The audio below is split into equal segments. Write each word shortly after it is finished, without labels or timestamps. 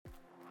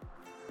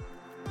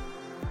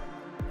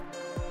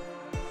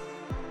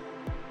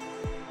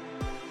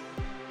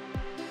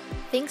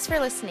Thanks for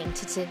listening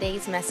to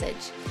today's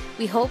message.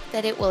 We hope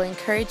that it will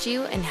encourage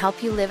you and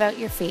help you live out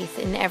your faith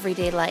in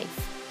everyday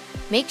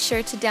life. Make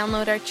sure to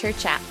download our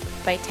church app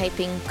by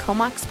typing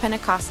Comox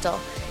Pentecostal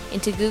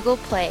into Google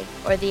Play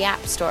or the App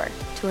Store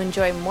to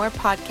enjoy more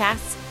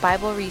podcasts,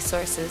 Bible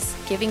resources,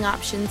 giving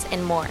options,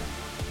 and more.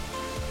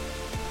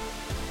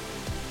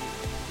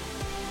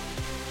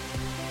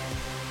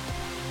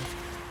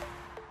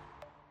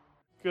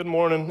 Good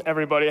morning,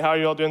 everybody. How are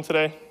you all doing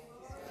today?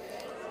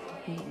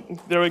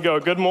 There we go.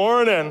 Good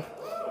morning.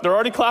 They're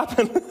already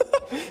clapping.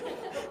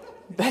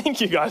 Thank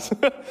you, guys.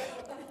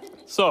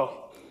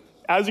 So,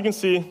 as you can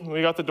see,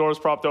 we got the doors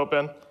propped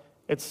open.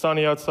 It's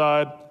sunny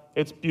outside.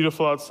 It's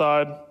beautiful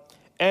outside.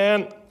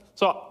 And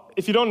so,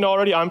 if you don't know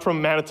already, I'm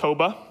from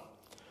Manitoba.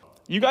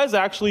 You guys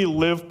actually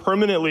live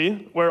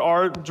permanently where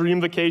our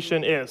dream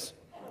vacation is.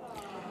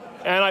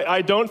 And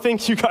I don't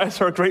think you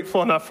guys are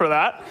grateful enough for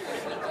that.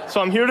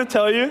 So I'm here to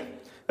tell you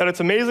that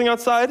it's amazing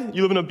outside.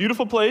 You live in a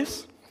beautiful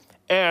place.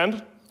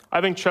 And I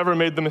think Trevor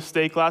made the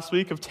mistake last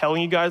week of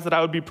telling you guys that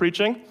I would be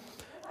preaching.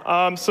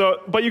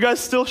 But you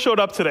guys still showed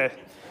up today.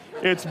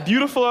 It's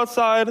beautiful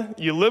outside.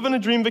 You live in a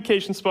dream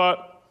vacation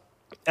spot.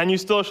 And you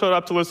still showed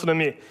up to listen to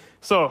me.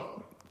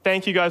 So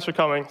thank you guys for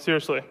coming,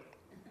 seriously.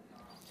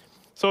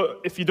 So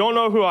if you don't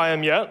know who I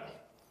am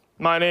yet,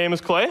 my name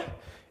is Clay.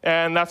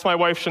 And that's my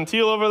wife,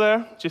 Chantil, over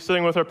there. She's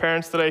sitting with her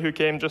parents today who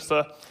came just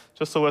to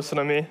listen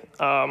to me.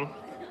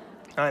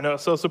 I know,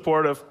 so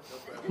supportive.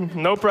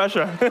 No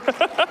pressure.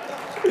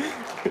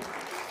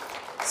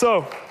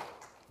 So,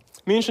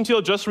 me and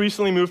Chantil just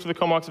recently moved to the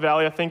Comox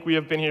Valley. I think we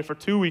have been here for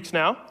 2 weeks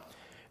now,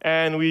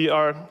 and we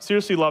are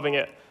seriously loving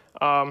it.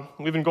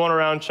 We've been going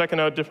around checking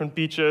out different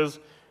beaches,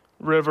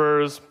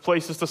 rivers,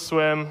 places to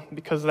swim,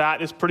 because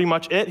that is pretty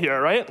much it here,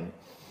 right?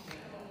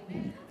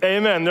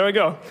 Amen, there we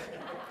go.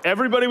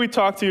 Everybody we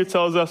talk to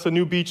tells us a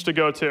new beach to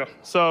go to.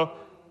 So,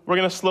 we're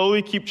going to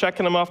slowly keep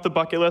checking them off the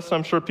bucket list.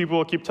 I'm sure people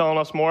will keep telling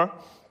us more.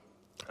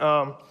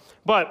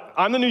 But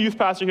I'm the new youth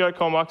pastor here at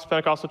Comox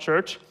Pentecostal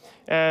Church,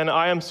 and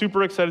I am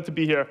super excited to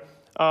be here.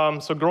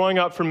 So growing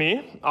up for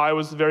me, I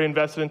was very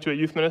invested into a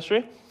youth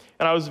ministry,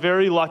 and I was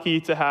very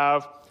lucky to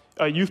have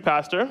a youth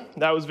pastor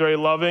that was very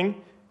loving,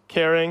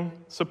 caring,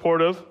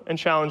 supportive, and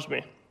challenged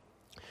me.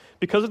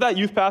 Because of that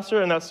youth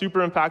pastor and that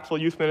super impactful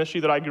youth ministry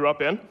that I grew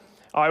up in,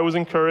 I was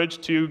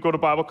encouraged to go to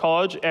Bible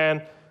college,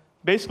 and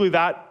basically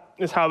that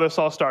is how this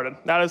all started.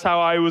 That is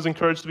how I was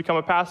encouraged to become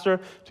a pastor,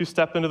 to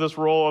step into this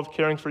role of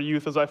caring for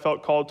youth as I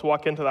felt called to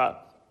walk into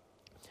that.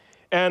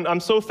 And I'm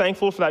so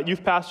thankful for that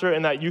youth pastor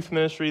and that youth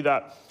ministry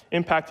that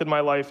impacted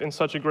my life in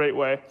such a great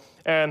way.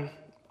 And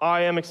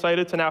I am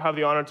excited to now have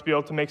the honor to be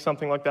able to make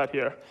something like that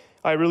here.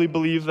 I really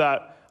believe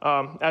that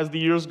as the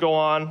years go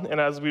on and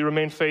as we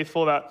remain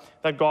faithful,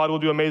 that God will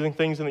do amazing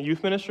things in the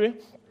youth ministry,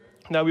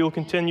 that we will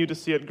continue to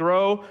see it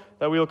grow,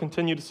 that we will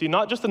continue to see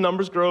not just the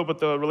numbers grow, but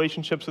the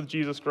relationships with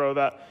Jesus grow,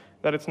 that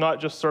it's not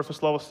just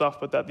surface level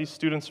stuff, but that these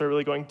students are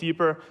really going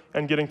deeper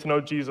and getting to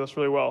know Jesus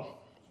really well.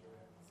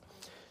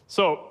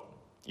 So,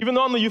 even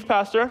though I'm the youth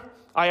pastor,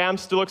 I am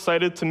still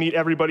excited to meet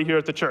everybody here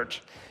at the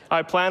church.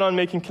 I plan on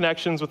making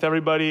connections with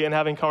everybody and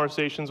having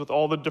conversations with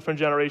all the different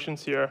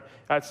generations here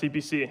at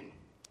CPC.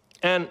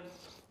 And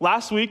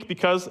last week,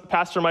 because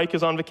Pastor Mike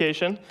is on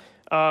vacation,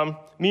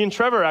 me and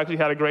Trevor actually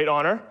had a great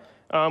honor.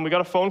 We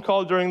got a phone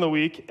call during the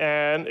week,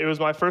 and it was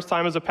my first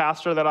time as a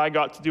pastor that I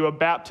got to do a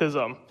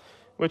baptism,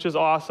 which is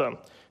awesome.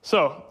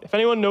 So, if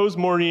anyone knows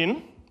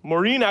Maureen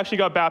actually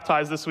got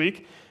baptized this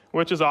week,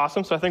 which is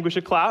awesome, so I think we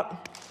should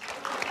clap.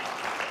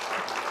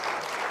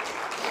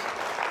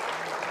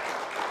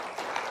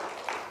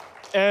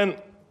 And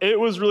it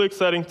was really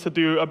exciting to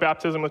do a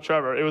baptism with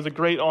Trevor. It was a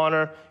great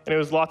honor, and it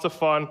was lots of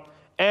fun.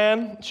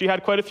 And she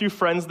had quite a few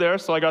friends there,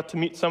 so I got to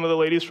meet some of the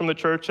ladies from the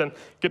church and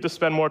get to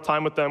spend more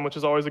time with them, which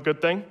is always a good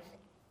thing.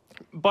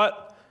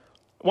 But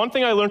one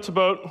thing I learned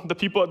about the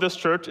people at this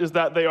church is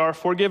that they are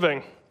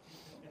forgiving,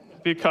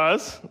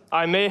 because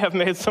I may have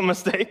made some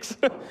mistakes.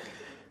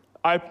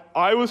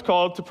 I was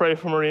called to pray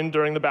for Maureen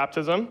during the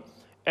baptism,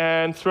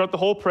 and throughout the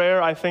whole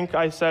prayer, I think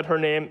I said her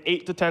name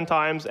 8 to 10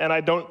 times, and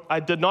I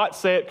did not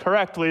say it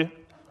correctly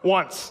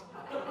once.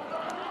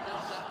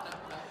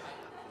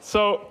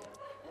 So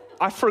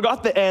I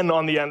forgot the N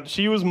on the end.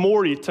 She was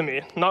Maury to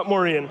me, not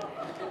Maureen.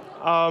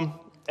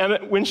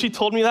 And when she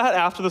told me that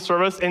after the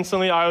service,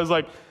 instantly I was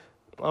like,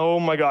 oh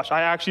my gosh,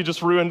 I actually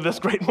just ruined this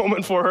great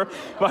moment for her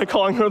by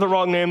calling her the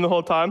wrong name the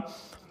whole time.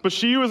 But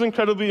she was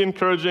incredibly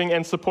encouraging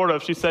and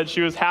supportive. She said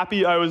she was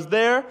happy I was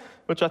there,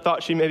 which I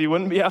thought she maybe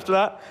wouldn't be after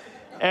that.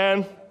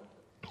 And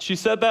she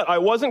said that I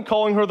wasn't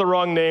calling her the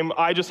wrong name,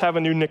 I just have a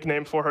new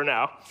nickname for her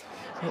now.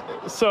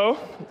 So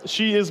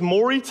she is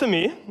Maury to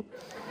me,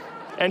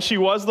 and she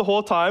was the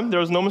whole time.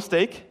 There was no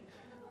mistake.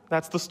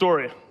 That's the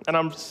story, and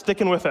I'm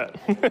sticking with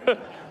it.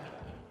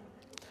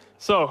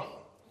 So,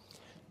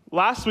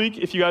 last week,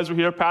 if you guys were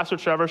here, Pastor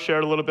Trevor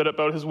shared a little bit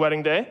about his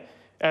wedding day,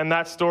 and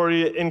that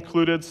story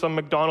included some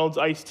McDonald's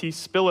iced tea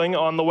spilling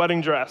on the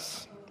wedding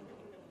dress.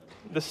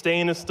 The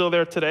stain is still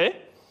there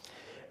today.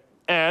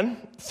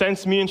 And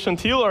since me and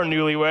Chantil are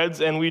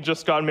newlyweds and we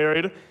just got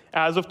married,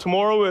 as of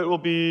tomorrow, it will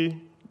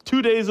be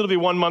 2 days, it'll be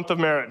 1 month of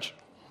marriage.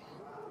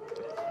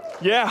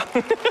 Yeah.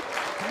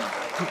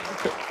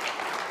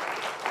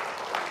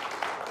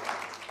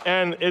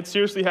 And it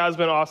seriously has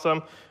been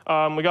awesome.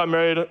 We got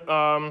married,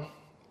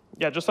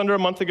 just under a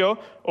month ago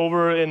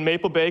over in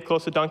Maple Bay,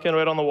 close to Duncan,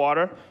 right on the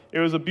water. It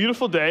was a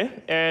beautiful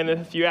day, and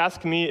if you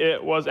ask me,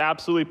 it was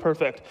absolutely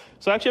perfect.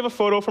 So I actually have a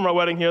photo from our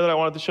wedding here that I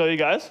wanted to show you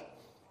guys.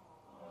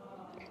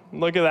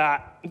 Look at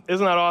that.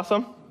 Isn't that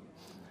awesome?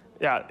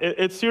 Yeah,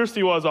 it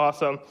seriously was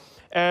awesome.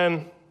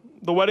 And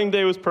the wedding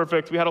day was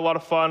perfect. We had a lot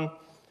of fun.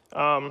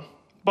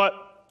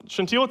 But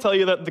Chantil will tell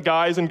you that the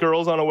guys and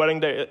girls on a wedding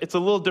day, it's a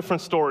little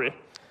different story.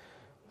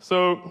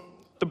 So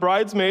the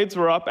bridesmaids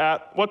were up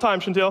at, what time,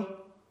 Chantil?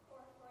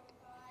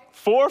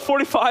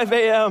 4:45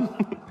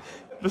 a.m.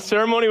 The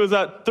ceremony was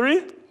at 3?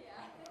 Yeah.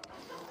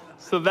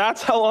 So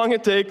that's how long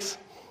it takes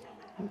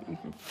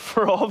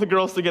for all the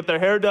girls to get their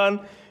hair done,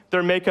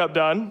 their makeup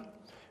done.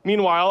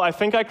 Meanwhile, I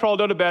think I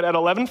crawled out of bed at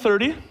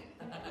 11:30.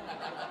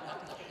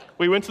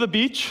 We went to the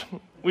beach.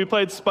 We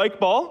played spike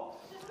ball.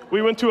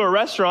 We went to a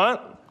restaurant.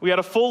 We had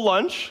a full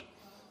lunch.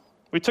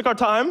 We took our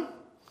time,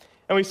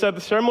 and we said,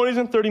 the ceremony's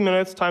in 30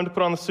 minutes, time to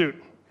put on the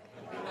suit.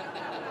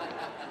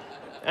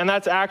 And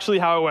that's actually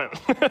how it went.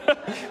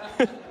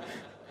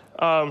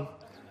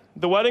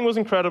 The wedding was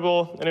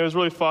incredible, and it was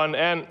really fun.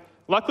 And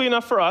luckily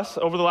enough for us,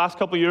 over the last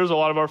couple of years, a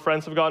lot of our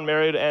friends have gotten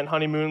married, and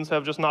honeymoons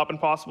have just not been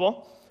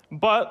possible.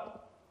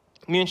 But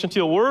me and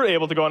Chantil were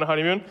able to go on a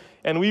honeymoon,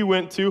 and we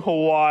went to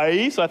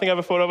Hawaii. So I think I have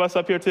a photo of us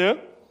up here too.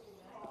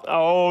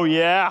 Oh,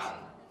 yeah.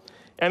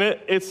 And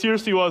it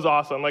seriously was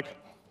awesome. Like,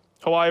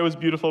 Hawaii was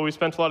beautiful. We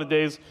spent a lot of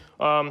days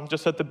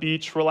just at the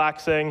beach,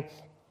 relaxing.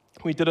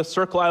 We did a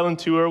Circle Island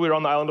tour. We were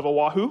on the island of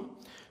Oahu.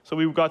 So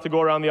we got to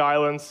go around the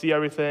island, see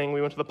everything.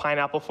 We went to the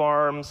pineapple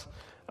farms.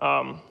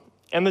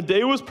 And the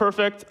day was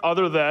perfect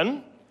other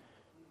than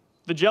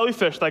the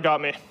jellyfish that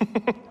got me.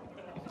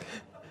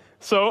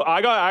 So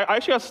I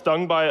actually got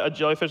stung by a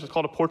jellyfish. It's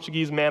called a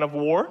Portuguese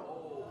man-of-war.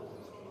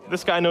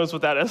 This guy knows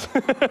what that is.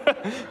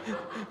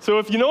 So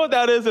if you know what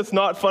that is, it's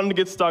not fun to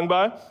get stung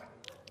by.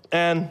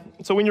 And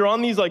so when you're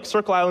on these like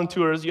Circle Island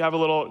tours, you have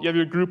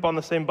your group on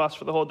the same bus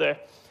for the whole day.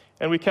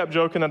 And we kept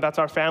joking that that's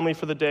our family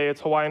for the day.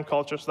 It's Hawaiian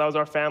culture, so that was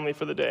our family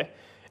for the day.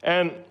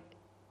 And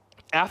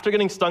after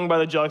getting stung by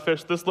the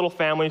jellyfish, this little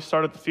family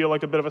started to feel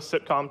like a bit of a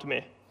sitcom to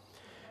me.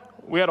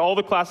 We had all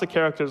the classic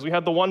characters. We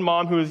had the one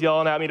mom who was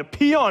yelling at me to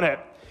pee on it.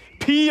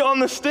 Pee on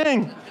the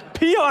sting.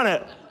 Pee on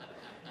it.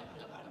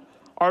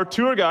 Our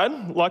tour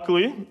guide,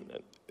 luckily,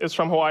 is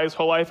from Hawaii his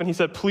whole life, and he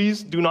said,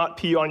 please do not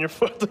pee on your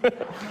foot.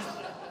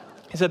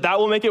 He said, that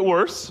will make it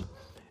worse,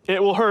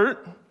 it will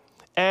hurt,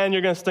 and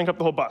you're going to stink up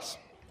the whole bus.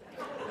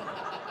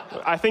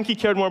 I think he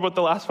cared more about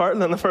the last part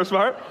than the first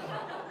part.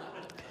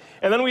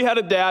 And then we had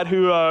a dad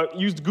who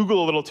used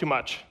Google a little too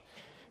much.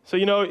 So,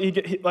 you know,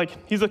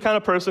 he's the kind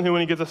of person who, when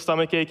he gets a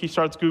stomach ache, he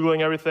starts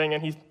Googling everything,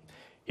 and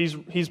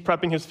he's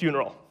prepping his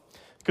funeral.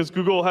 Because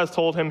Google has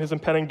told him his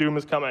impending doom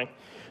is coming.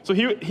 So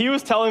he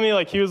was telling me,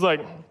 he's like,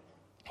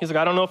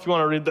 I don't know if you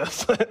want to read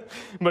this.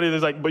 But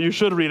he's like, but you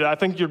should read it. I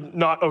think you're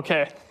not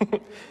okay.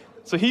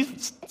 So he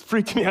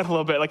freaked me out a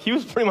little bit. Like, he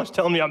was pretty much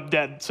telling me I'm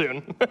dead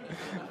soon.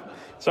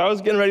 So I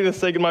was getting ready to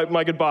say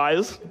my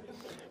goodbyes.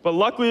 But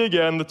luckily,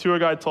 again, the tour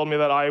guide told me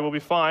that I will be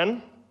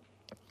fine.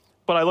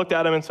 But I looked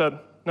at him and said,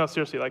 no,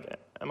 seriously,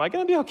 am I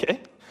going to be okay?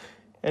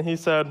 And he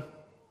said,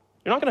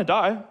 you're not going to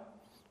die,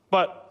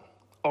 but,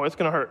 it's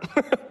going to hurt.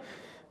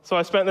 So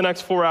I spent the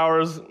next 4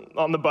 hours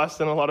on the bus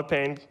in a lot of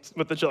pain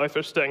with the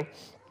jellyfish sting.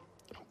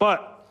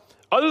 But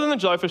other than the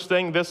jellyfish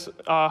sting, this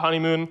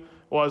honeymoon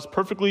was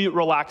perfectly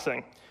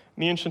relaxing.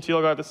 Me and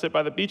Chantil got to sit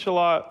by the beach a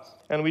lot,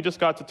 and we just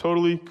got to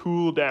totally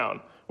cool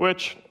down,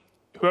 which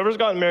whoever's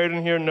gotten married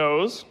in here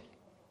knows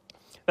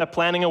that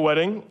planning a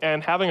wedding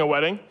and having a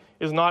wedding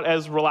is not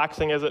as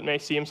relaxing as it may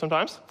seem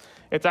sometimes.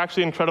 It's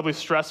actually incredibly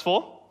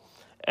stressful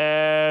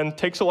and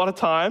takes a lot of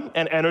time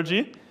and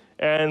energy,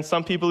 and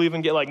some people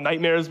even get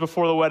nightmares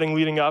before the wedding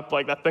leading up,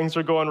 that things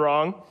are going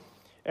wrong.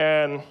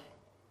 And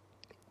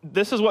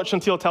this is what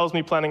Chantil tells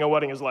me planning a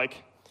wedding is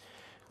like.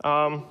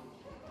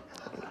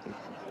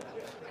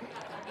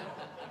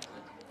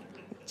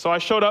 So I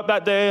showed up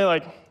that day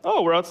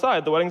we're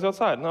outside. The wedding's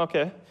outside.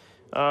 Okay.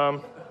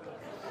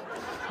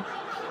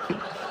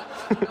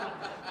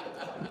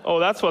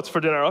 That's what's for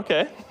dinner.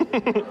 Okay.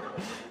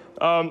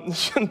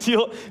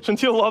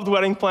 Chantil loved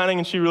wedding planning,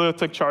 and she really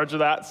took charge of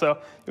that. So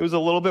it was a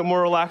little bit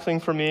more relaxing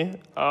for me.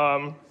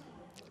 Not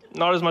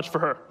as much for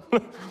her.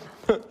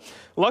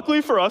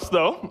 Luckily for us,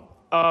 though,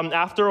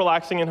 after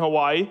relaxing in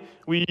Hawaii,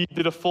 we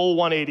did a full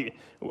 180.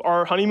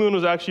 Our honeymoon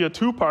was actually a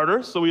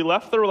two-parter, so we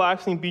left the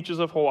relaxing beaches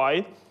of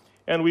Hawaii,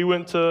 and we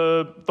went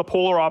to the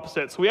polar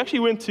opposite. So we actually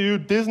went to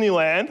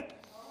Disneyland,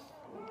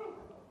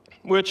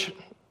 which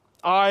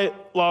I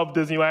love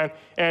Disneyland,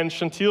 and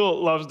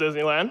Chantil loves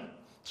Disneyland.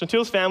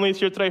 Chantil's family is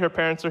here today, her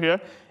parents are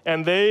here,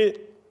 and they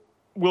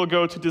will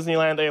go to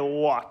Disneyland a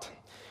lot.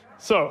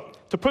 So,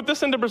 to put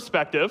this into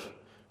perspective,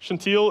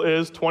 Chantil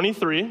is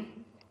 23.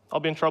 I'll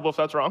be in trouble if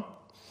that's wrong.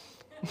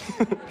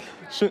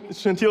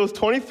 Chantil is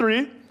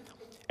 23,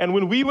 And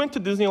when we went to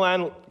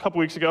Disneyland a couple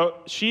weeks ago,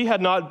 she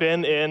had not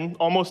been in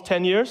almost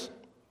 10 years.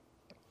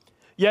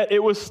 Yet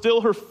it was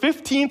still her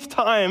 15th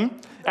time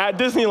at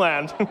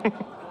Disneyland,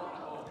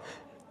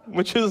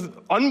 which is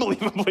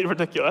unbelievably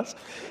ridiculous.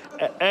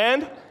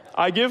 And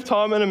I give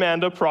Tom and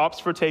Amanda props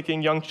for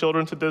taking young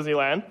children to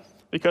Disneyland,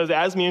 because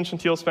as me and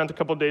Chantil spent a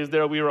couple days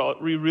there, we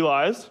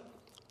realized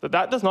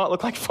that does not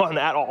look like fun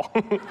at all.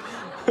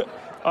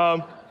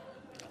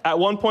 At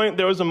one point,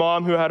 there was a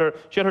mom who had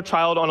her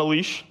child on a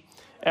leash,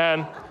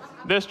 and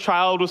this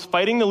child was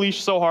fighting the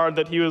leash so hard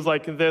that he was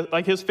like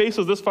his face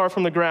was this far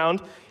from the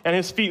ground, and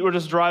his feet were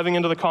just driving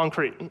into the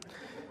concrete.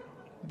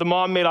 The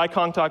mom made eye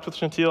contact with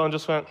Chantil and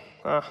just went,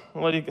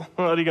 what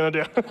are you going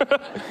to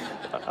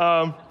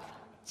do?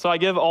 So I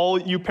give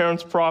all you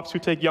parents props who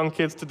take young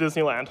kids to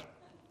Disneyland.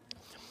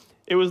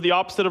 It was the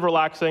opposite of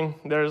relaxing.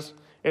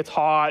 It's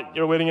hot,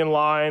 you're waiting in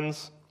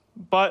lines.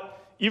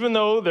 But even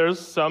though there's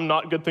some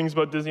not good things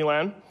about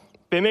Disneyland,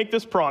 they make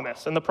this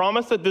promise. And the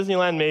promise that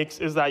Disneyland makes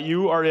is that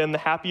you are in the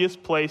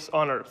happiest place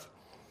on earth.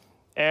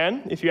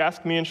 And if you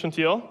ask me and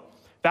Chantil,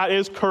 that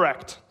is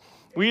correct.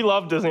 We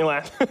love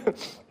Disneyland.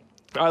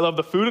 I love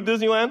the food at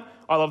Disneyland.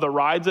 I love the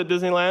rides at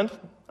Disneyland.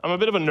 I'm a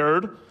bit of a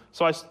nerd,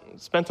 so I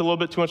spent a little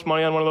bit too much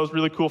money on one of those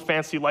really cool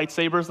fancy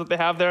lightsabers that they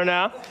have there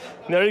now.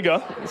 And there you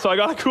go. So I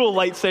got a cool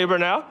lightsaber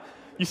now.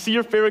 You see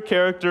your favorite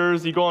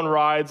characters, you go on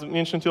rides. Me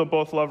and Chantil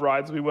both love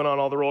rides. We went on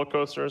all the roller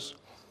coasters.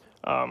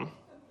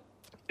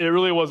 It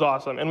really was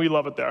awesome, and we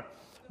love it there.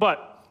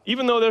 But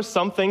even though there's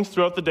some things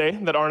throughout the day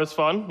that aren't as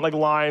fun, like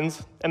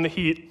lines and the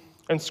heat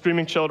and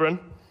screaming children,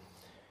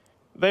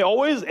 they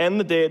always end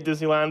the day at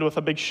Disneyland with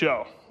a big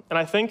show. And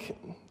I think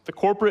the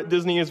corporate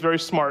Disney is very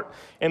smart.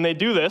 And they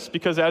do this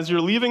because as you're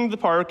leaving the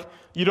park,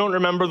 you don't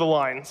remember the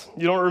lines.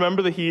 You don't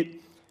remember the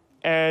heat.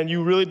 And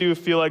you really do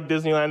feel like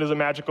Disneyland is a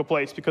magical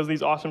place because of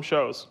these awesome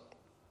shows.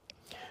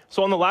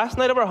 So on the last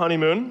night of our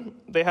honeymoon,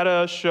 they had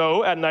a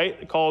show at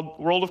night called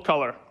World of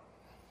Color.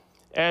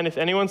 And if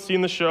anyone's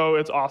seen the show,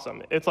 it's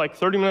awesome. It's like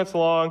 30 minutes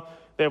long.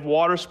 They have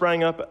water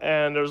spraying up,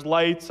 and there's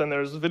lights, and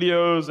there's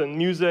videos, and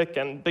music,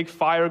 and big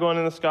fire going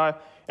in the sky.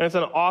 And it's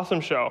an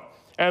awesome show.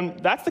 And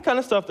that's the kind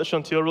of stuff that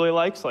Chantil really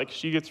likes. Like,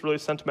 she gets really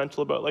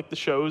sentimental about like the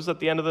shows at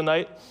the end of the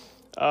night.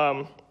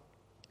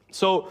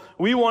 So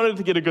we wanted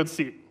to get a good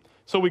seat.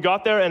 So we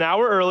got there an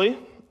hour early,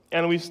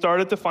 and we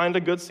started to find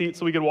a good seat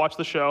so we could watch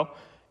the show.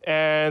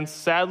 And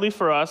sadly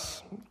for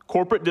us,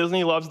 corporate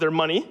Disney loves their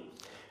money.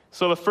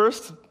 So the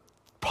first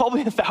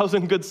probably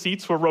 1,000 good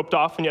seats were roped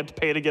off, and you had to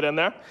pay to get in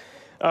there.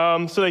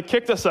 So they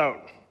kicked us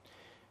out.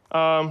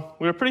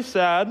 We were pretty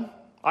sad.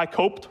 I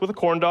coped with a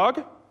corn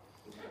dog.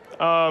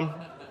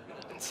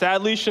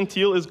 Sadly,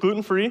 Chantil is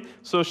gluten-free,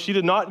 so she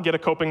did not get a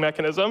coping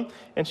mechanism,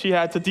 and she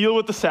had to deal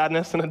with the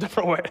sadness in a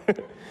different way.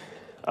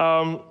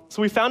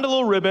 So we found a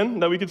little ribbon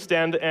that we could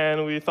stand,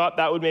 and we thought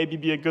that would maybe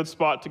be a good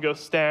spot to go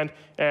stand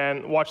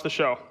and watch the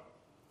show.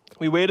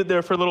 We waited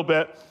there for a little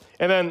bit,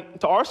 and then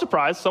to our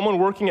surprise, someone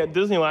working at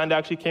Disneyland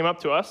actually came up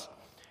to us,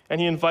 and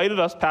he invited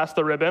us past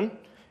the ribbon,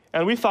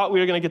 and we thought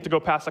we were going to get to go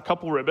past a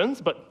couple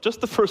ribbons, but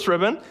just the first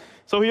ribbon.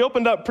 So he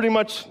opened up pretty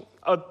much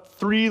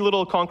 3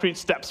 little concrete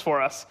steps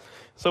for us.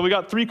 So we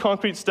got 3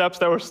 concrete steps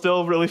that were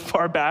still really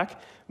far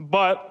back,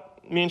 but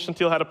me and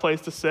Chantil had a place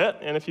to sit,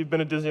 and if you've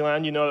been to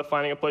Disneyland, you know that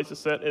finding a place to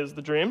sit is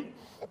the dream.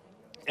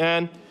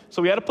 And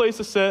so we had a place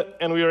to sit,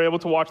 and we were able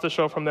to watch the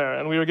show from there,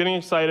 and we were getting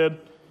excited,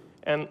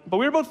 but we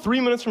were about 3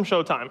 minutes from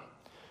showtime.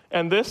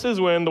 And this is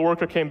when the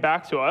worker came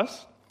back to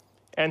us,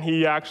 and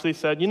he actually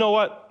said, you know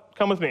what,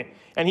 come with me.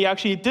 And he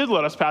actually did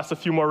let us pass a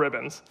few more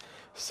ribbons.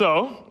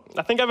 So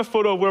I think I have a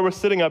photo of where we're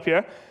sitting up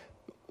here.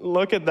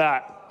 Look at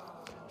that.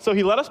 So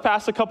he let us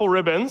pass a couple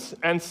ribbons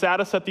and sat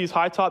us at these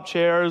high-top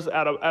chairs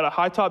at a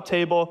high-top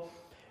table,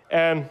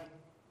 and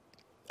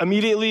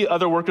immediately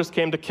other workers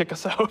came to kick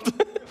us out.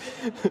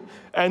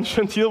 And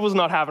Chantil was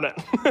not having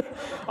it.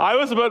 I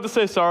was about to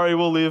say, sorry,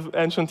 we'll leave,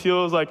 and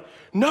Chantil was like,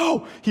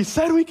 no, he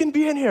said we can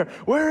be in here.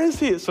 Where is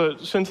he? So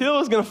Chantil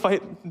was going to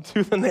fight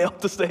tooth and nail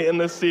to stay in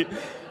this seat.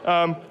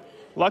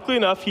 Luckily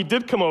enough, he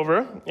did come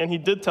over, and he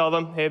did tell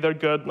them, hey, they're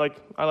good. Like,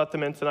 I let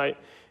them in tonight.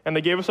 And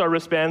they gave us our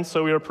wristbands,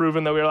 so we were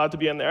proven that we were allowed to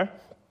be in there.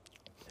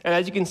 And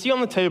as you can see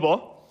on the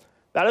table,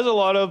 that is a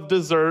lot of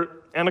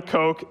dessert and a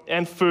Coke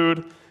and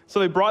food. So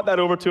they brought that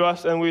over to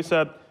us, and we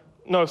said,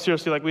 no,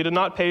 seriously, like, we did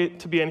not pay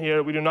to be in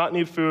here. We do not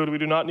need food. We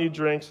do not need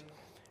drinks.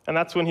 And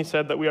that's when he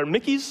said that we are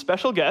Mickey's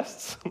special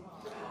guests.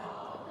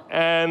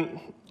 And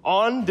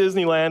on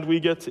Disneyland, we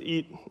get to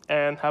eat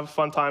and have a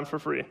fun time for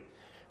free.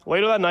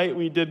 Later that night,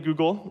 we did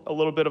Google a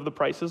little bit of the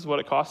prices, what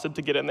it costed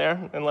to get in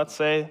there. And let's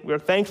say we're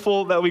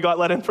thankful that we got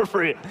let in for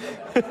free.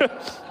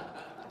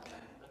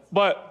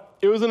 But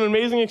it was an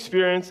amazing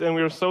experience, and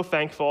we were so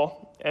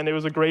thankful. And it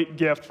was a great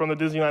gift from the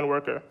Disneyland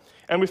worker.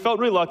 And we felt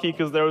really lucky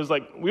because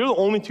we were the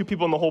only 2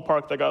 people in the whole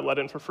park that got let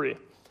in for free.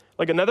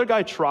 Like, another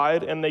guy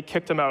tried, and they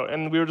kicked him out.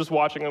 And we were just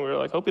watching, and we were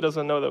like, hope he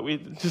doesn't know that we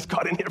just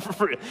got in here for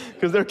free,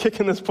 because they're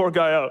kicking this poor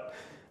guy out.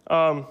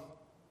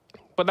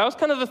 But that was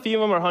kind of the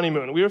theme of our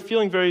honeymoon. We were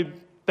feeling very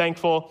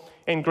thankful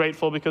and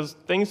grateful because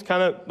things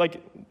kind of,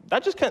 like,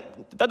 that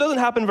doesn't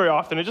happen very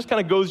often. It just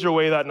kind of goes your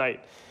way that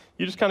night.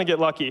 You just kind of get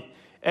lucky.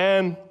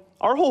 And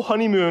our whole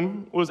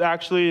honeymoon was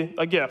actually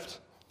a gift.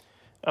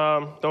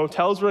 The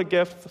hotels were a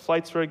gift. The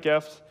flights were a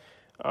gift.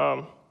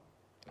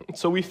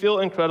 So we feel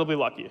incredibly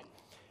lucky.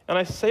 And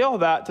I say all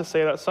that to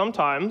say that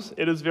sometimes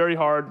it is very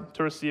hard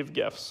to receive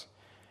gifts.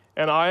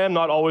 And I am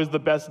not always the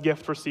best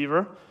gift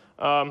receiver.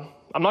 I'm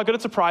not good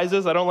at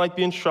surprises. I don't like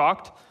being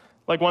shocked.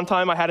 Like one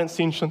time I hadn't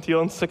seen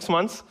Chantil in 6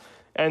 months,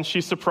 and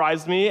she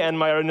surprised me, and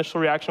my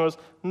initial reaction was,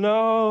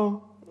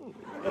 no.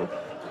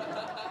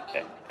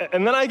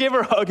 And then I gave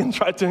her a hug and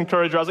tried to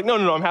encourage her. I was like, no,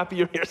 I'm happy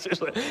you're here,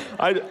 seriously.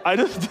 I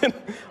didn't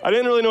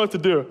really know what to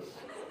do.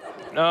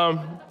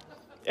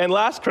 And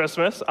last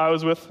Christmas, I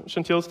was with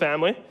Chantil's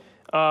family,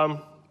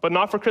 but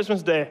not for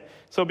Christmas Day.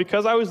 So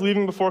because I was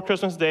leaving before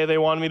Christmas Day, they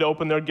wanted me to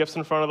open their gifts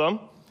in front of them,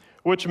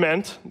 which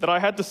meant that I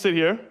had to sit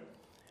here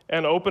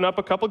and open up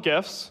a couple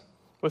gifts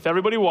with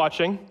everybody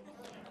watching,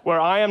 where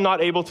I am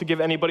not able to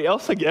give anybody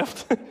else a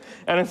gift,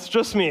 and it's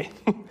just me,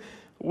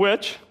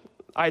 which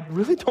I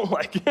really don't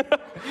like.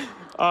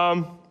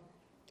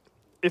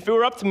 If it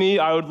were up to me,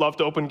 I would love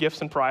to open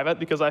gifts in private,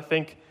 because I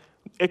think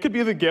it could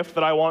be the gift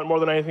that I want more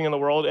than anything in the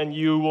world, and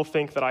you will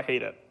think that I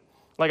hate it.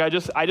 Like, I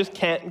just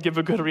can't give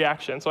a good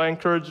reaction. So I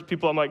encourage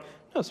people, I'm like,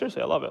 no,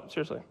 seriously, I love it,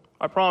 seriously.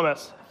 I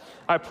promise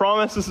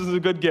this is a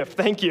good gift,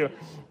 thank you.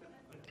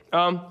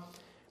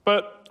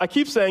 But I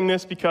keep saying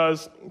this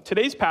because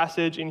today's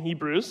passage in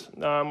Hebrews,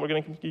 we're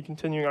going to be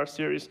continuing our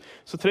series.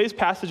 So today's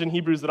passage in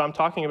Hebrews that I'm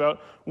talking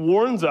about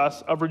warns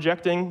us of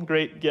rejecting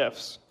great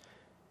gifts.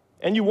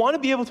 And you want to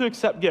be able to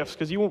accept gifts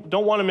because you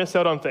don't want to miss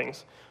out on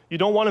things. You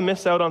don't want to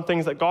miss out on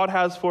things that God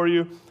has for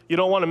you. You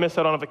don't want to miss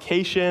out on a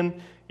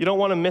vacation. You don't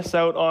want to miss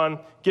out on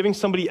giving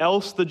somebody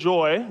else the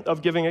joy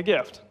of giving a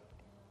gift.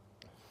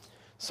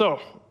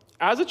 So,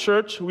 as a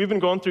church, we've been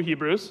going through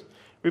Hebrews.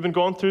 We've been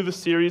going through the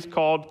series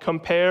called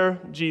Compare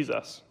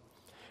Jesus.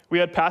 We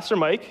had Pastor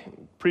Mike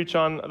preach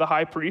on the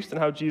high priest and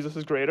how Jesus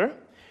is greater.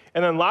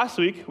 And then last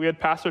week, we had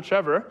Pastor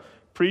Trevor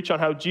preach on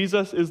how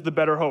Jesus is the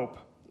better hope.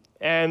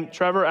 And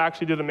Trevor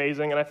actually did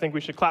amazing, and I think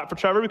we should clap for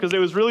Trevor because it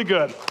was really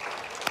good.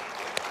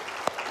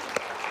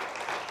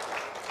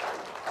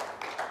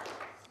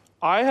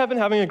 I have been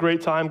having a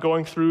great time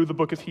going through the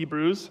book of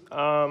Hebrews,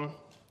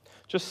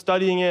 just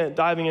studying it,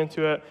 diving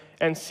into it,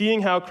 and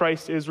seeing how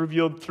Christ is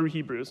revealed through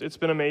Hebrews. It's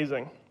been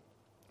amazing.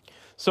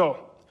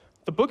 So,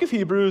 the book of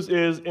Hebrews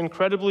is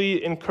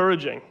incredibly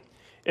encouraging.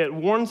 It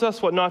warns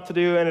us what not to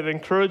do, and it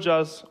encourages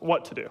us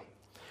what to do.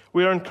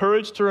 We are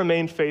encouraged to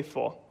remain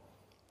faithful.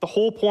 The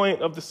whole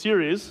point of the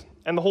series,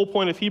 and the whole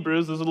point of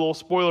Hebrews, is a little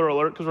spoiler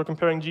alert because we're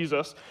comparing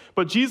Jesus,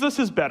 but Jesus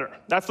is better.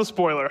 That's the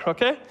spoiler,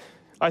 okay?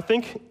 I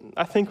think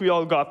we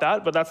all got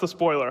that, but that's the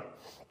spoiler.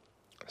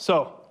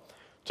 So,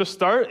 to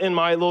start in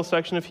my little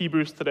section of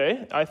Hebrews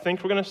today, I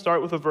think we're going to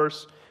start with a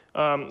verse.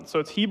 So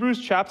it's Hebrews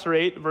chapter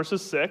 8,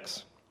 verses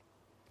 6.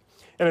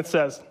 And it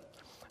says,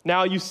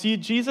 "Now you see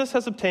Jesus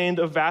has obtained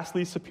a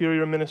vastly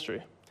superior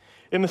ministry.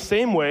 In the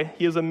same way,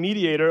 he is a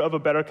mediator of a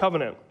better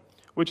covenant,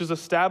 which is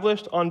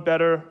established on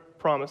better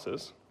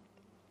promises."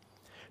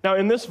 Now,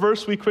 in this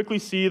verse, we quickly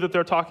see that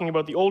they're talking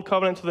about the old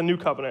covenant to the new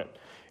covenant.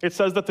 It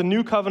says that the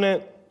new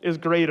covenant is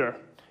greater.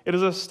 It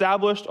is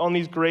established on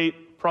these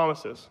great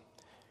promises.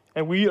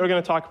 And we are going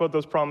to talk about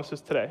those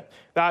promises today.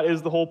 That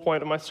is the whole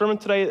point of my sermon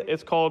today.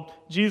 It's called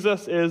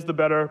Jesus is the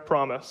Better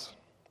Promise.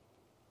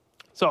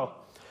 So,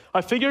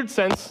 I figured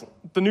since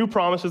the new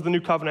promise is the new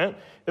covenant,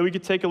 that we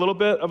could take a little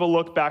bit of a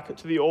look back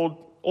to the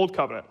old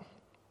covenant.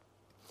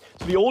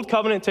 So the old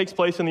covenant takes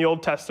place in the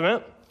Old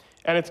Testament,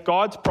 and it's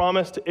God's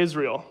promise to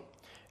Israel.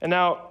 And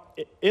now,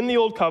 in the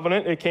old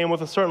covenant, it came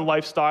with a certain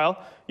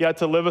lifestyle. You had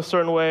to live a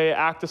certain way,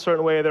 act a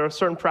certain way. There were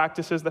certain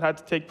practices that had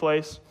to take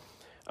place.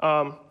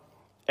 And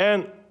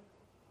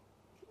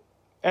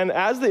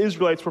as the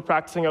Israelites were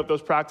practicing out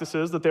those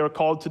practices that they were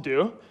called to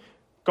do,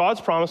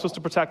 God's promise was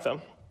to protect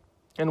them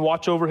and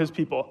watch over his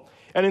people.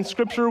 And in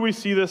Scripture, we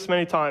see this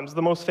many times,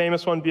 the most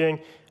famous one being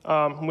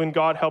when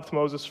God helped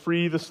Moses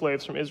free the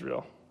slaves from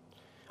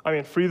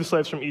free the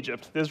slaves from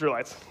Egypt, the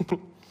Israelites.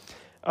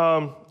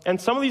 And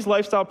some of these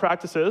lifestyle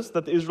practices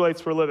that the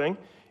Israelites were living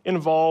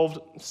involved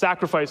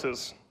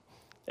sacrifices.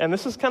 And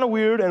this is kind of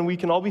weird, and we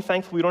can all be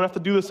thankful we don't have to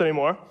do this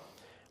anymore.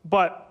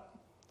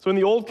 So in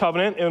the Old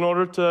Covenant, in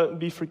order to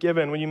be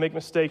forgiven when you make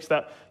mistakes,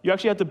 that you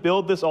actually had to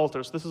build this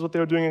altar. So this is what they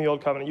were doing in the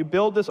Old Covenant. You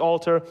build this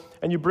altar,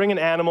 and you bring an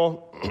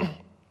animal,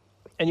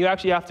 and you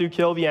actually have to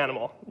kill the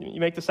animal.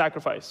 You make the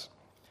sacrifice.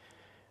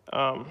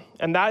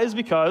 And that is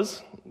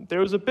because there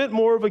was a bit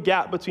more of a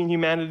gap between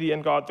humanity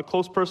and God. The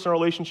close personal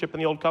relationship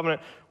in the Old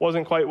Covenant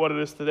wasn't quite what it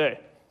is today.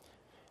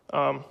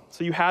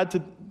 So you had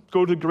to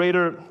go to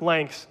greater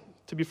lengths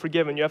to be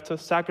forgiven. You have to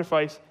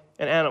sacrifice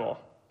an animal.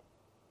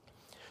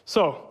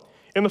 So,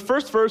 in the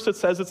first verse, it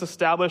says it's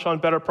established on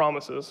better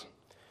promises.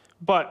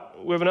 But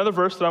we have another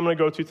verse that I'm going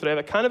to go to today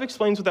that kind of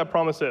explains what that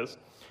promise is.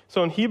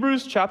 So in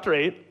Hebrews chapter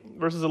 8,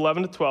 verses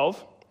 11 to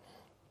 12,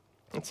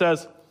 it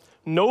says,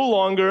 "No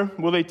longer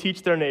will they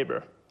teach their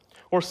neighbor,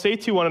 or say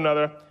to one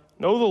another,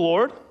 'Know the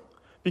Lord,'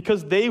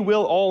 because they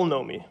will all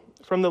know me,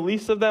 from the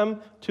least of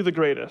them to the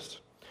greatest.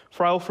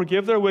 For I will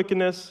forgive their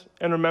wickedness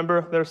and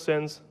remember their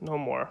sins no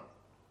more.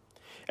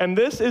 And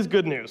this is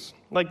good news.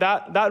 Like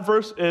that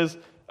verse is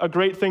a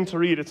great thing to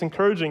read. It's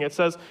encouraging. It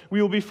says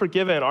we will be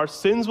forgiven. Our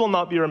sins will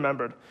not be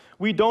remembered.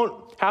 We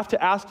don't have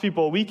to ask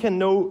people. We can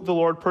know the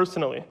Lord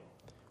personally.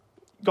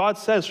 God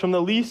says, from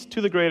the least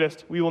to the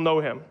greatest, we will know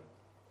him.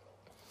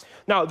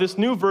 Now, this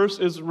new verse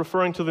is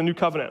referring to the new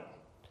covenant.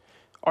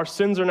 Our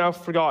sins are now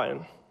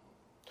forgotten.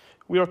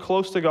 We are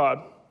close to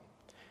God.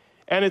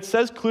 And it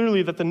says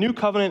clearly that the new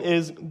covenant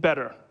is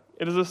better.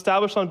 It is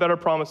established on better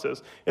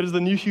promises. It is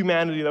the new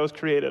humanity that was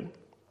created.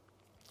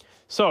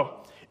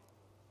 So,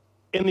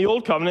 in the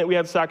old covenant, we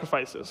had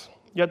sacrifices.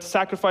 You had to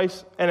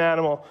sacrifice an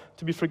animal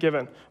to be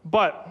forgiven.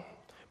 But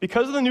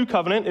because the new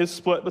covenant is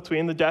split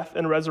between the death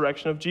and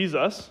resurrection of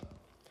Jesus,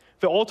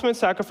 the ultimate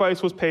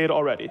sacrifice was paid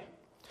already.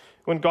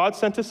 When God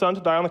sent his son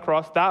to die on the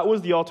cross, that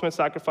was the ultimate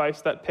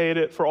sacrifice that paid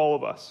it for all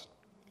of us.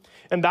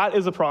 And that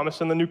is a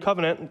promise in the new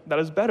covenant that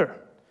is better.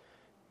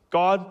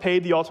 God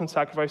paid the ultimate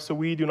sacrifice so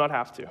we do not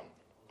have to.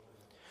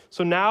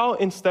 So now,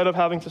 instead of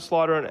having to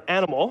slaughter an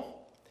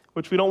animal,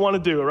 which we don't want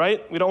to do,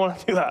 right? We don't want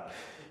to do that.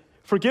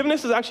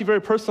 Forgiveness is actually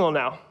very personal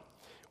now.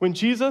 When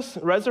Jesus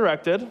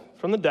resurrected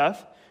from the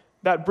death,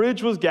 that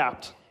bridge was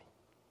gapped.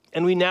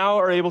 And we now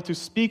are able to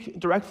speak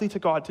directly to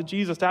God, to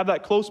Jesus, to have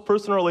that close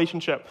personal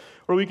relationship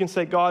where we can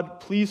say, God,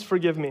 please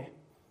forgive me.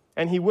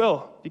 And he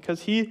will,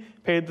 because he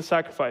paid the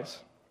sacrifice.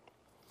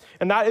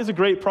 And that is a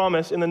great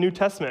promise in the New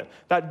Testament.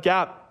 That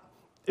gap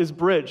is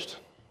bridged.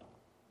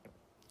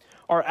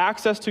 Our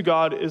access to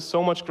God is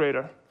so much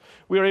greater.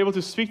 We are able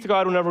to speak to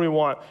God whenever we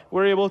want.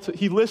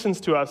 He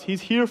listens to us.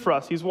 He's here for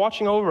us. He's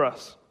watching over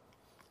us.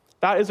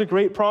 That is a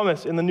great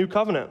promise in the new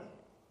covenant.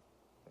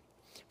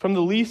 From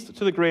the least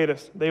to the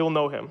greatest, they will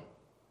know him.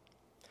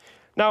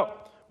 Now,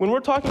 when we're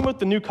talking about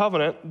the new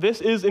covenant, this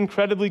is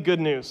incredibly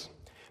good news.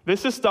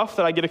 This is stuff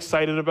that I get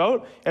excited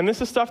about, and this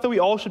is stuff that we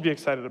all should be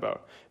excited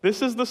about.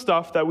 This is the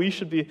stuff that we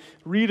should be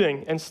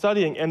reading and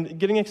studying and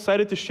getting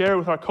excited to share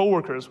with our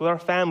coworkers, with our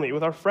family,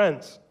 with our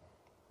friends.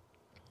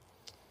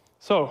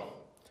 So,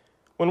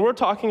 when we're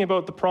talking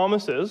about the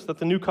promises that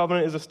the new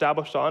covenant is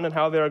established on and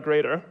how they are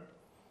greater,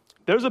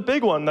 there's a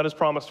big one that is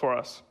promised for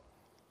us.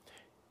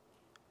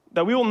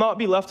 That we will not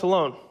be left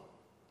alone.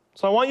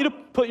 So I want you to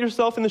put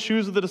yourself in the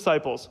shoes of the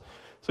disciples.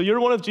 So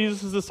you're one of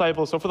Jesus'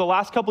 disciples. So for the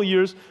last couple of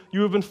years,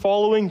 you have been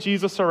following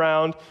Jesus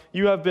around.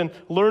 You have been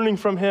learning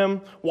from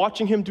him,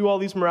 watching him do all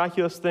these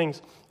miraculous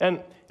things.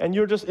 And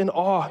you're just in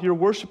awe. You're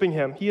worshiping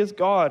him. He is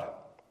God.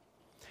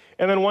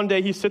 And then one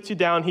day he sits you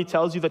down. He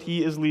tells you that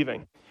he is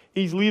leaving.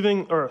 He's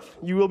leaving earth.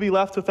 You will be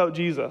left without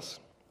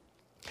Jesus.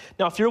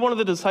 Now, if you're one of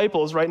the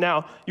disciples right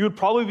now, you would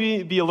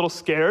probably be a little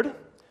scared.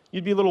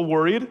 You'd be a little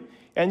worried.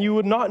 And you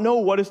would not know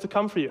what is to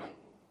come for you.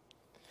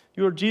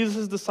 You are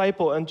Jesus'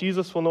 disciple, and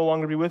Jesus will no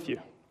longer be with you.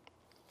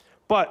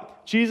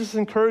 But Jesus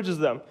encourages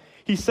them.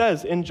 He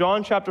says in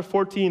John chapter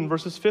 14,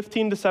 verses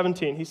 15 to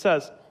 17, he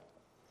says,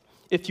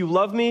 "If you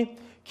love me,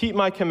 keep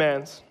my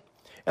commands,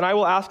 and I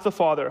will ask the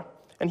Father,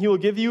 and he will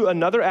give you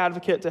another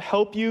advocate to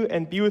help you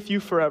and be with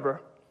you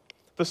forever,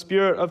 the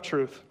Spirit of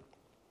truth.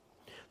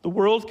 The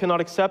world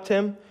cannot accept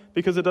him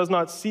because it does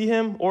not see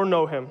him or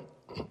know him.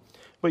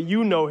 But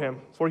you know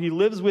him, for he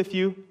lives with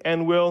you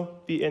and will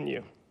be in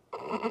you."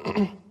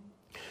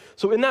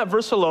 So in that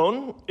verse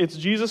alone, it's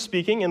Jesus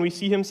speaking, and we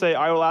see him say,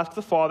 "I will ask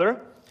the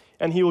Father,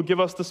 and he will give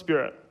us the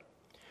Spirit."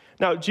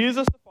 Now,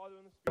 Jesus, the Father,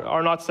 and the Spirit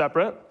are not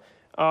separate.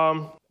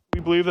 We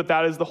believe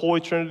that is the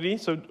Holy Trinity.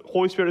 So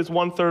Holy Spirit is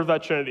 1/3 of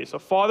that Trinity. So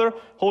Father,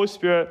 Holy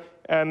Spirit,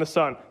 and the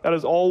Son. That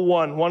is all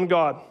one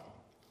God.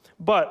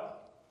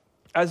 But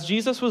as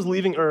Jesus was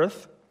leaving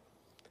earth,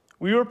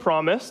 we were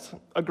promised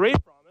a great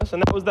promise,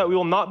 and that was that we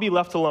will not be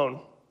left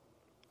alone.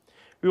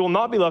 We will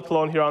not be left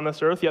alone here on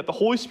this earth, yet the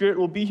Holy Spirit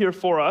will be here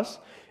for us,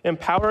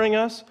 empowering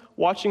us,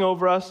 watching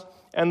over us,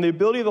 and the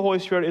ability of the Holy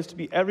Spirit is to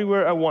be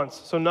everywhere at once,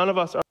 so none of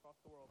us are across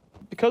the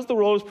world. Because the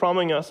world is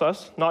promising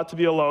us not to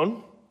be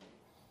alone,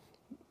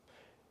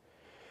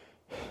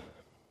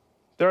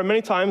 there are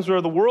many times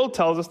where the world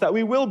tells us that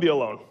we will be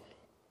alone.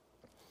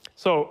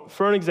 So,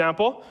 for an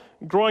example,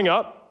 growing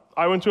up,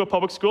 I went to a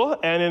public school,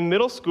 and in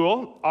middle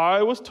school,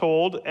 I was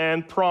told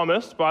and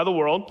promised by the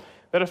world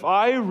that if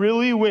I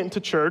really went to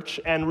church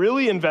and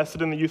really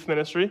invested in the youth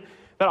ministry,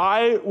 that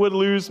I would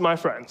lose my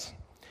friends,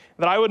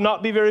 that I would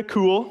not be very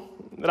cool,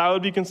 that I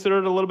would be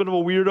considered a little bit of a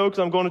weirdo because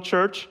I'm going to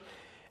church.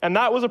 And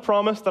that was a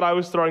promise that I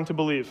was starting to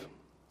believe,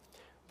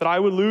 that I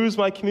would lose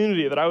my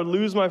community, that I would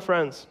lose my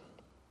friends.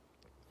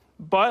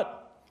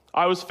 But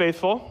I was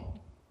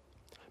faithful.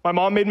 My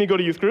mom made me go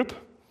to youth group.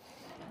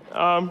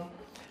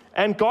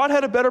 And God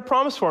had a better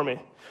promise for me.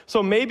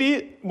 So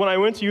maybe when I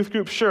went to youth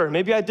group, sure,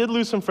 maybe I did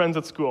lose some friends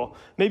at school.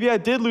 Maybe I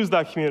did lose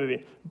that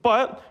community.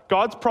 But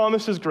God's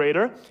promise is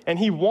greater, and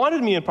he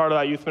wanted me in part of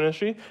that youth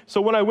ministry.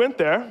 So when I went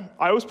there,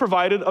 I was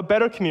provided a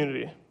better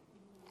community.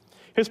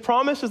 His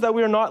promise is that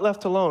we are not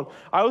left alone.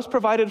 I was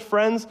provided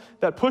friends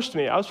that pushed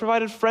me. I was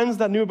provided friends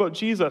that knew about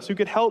Jesus, who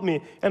could help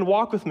me and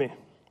walk with me.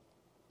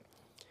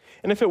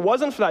 And if it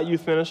wasn't for that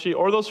youth ministry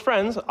or those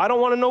friends, I don't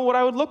want to know what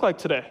I would look like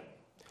today.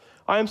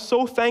 I am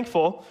so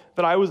thankful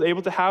that I was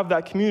able to have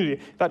that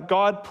community, that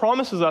God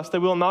promises us that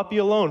we will not be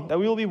alone, that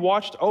we will be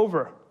watched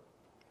over.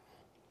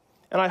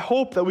 And I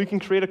hope that we can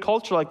create a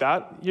culture like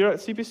that here at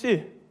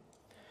CPC.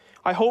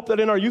 I hope that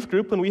in our youth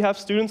group, when we have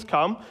students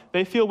come,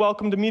 they feel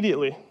welcomed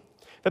immediately,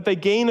 that they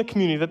gain a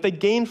community, that they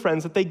gain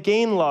friends, that they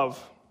gain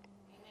love.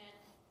 Amen.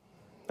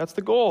 That's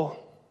the goal.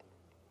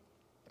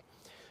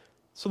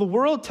 So the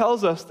world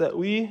tells us that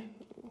we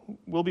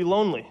will be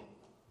lonely.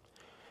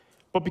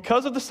 But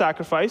because of the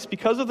sacrifice,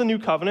 because of the new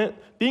covenant,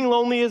 being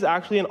lonely is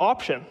actually an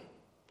option.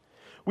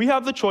 We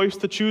have the choice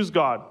to choose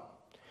God.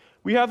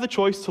 We have the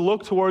choice to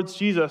look towards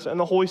Jesus and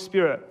the Holy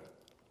Spirit.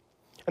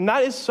 And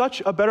that is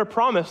such a better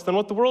promise than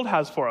what the world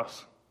has for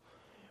us.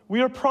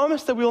 We are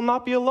promised that we will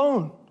not be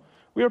alone.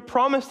 We are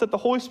promised that the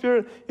Holy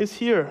Spirit is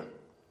here.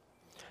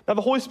 Now,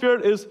 the Holy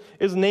Spirit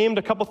is named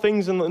a couple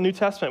things in the New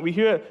Testament. We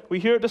hear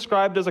it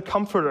described as a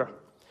comforter.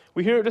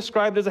 We hear it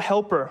described as a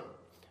helper.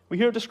 We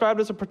hear it described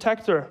as a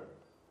protector.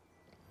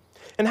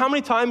 And how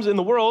many times in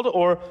the world,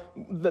 or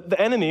the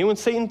enemy, when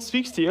Satan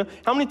speaks to you,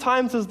 how many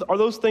times are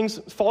those things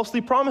falsely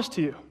promised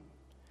to you?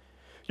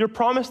 You're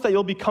promised that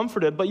you'll be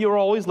comforted, but you're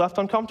always left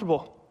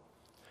uncomfortable.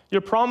 You're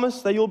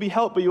promised that you'll be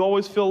helped, but you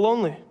always feel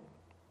lonely.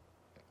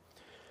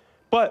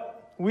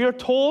 But we are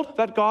told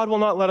that God will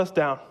not let us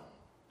down.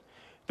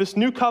 This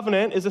new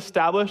covenant is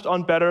established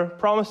on better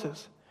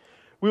promises.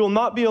 We will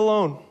not be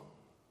alone.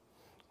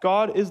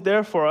 God is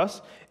there for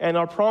us, and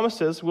our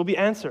promises will be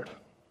answered.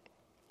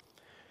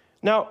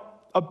 Now,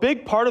 a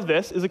big part of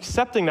this is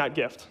accepting that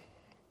gift.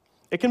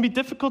 It can be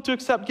difficult to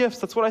accept gifts,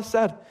 that's what I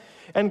said.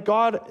 And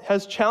God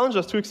has challenged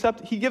us to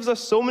accept. He gives us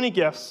so many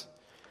gifts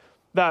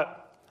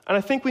that, and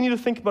I think we need to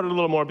think about it a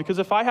little more, because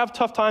if I have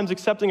tough times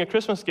accepting a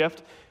Christmas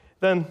gift,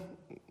 then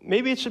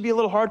maybe it should be a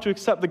little hard to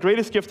accept the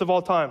greatest gift of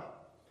all time.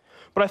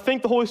 But I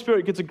think the Holy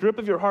Spirit gets a grip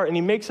of your heart and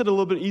he makes it a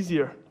little bit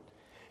easier.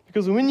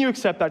 Because when you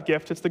accept that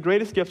gift, it's the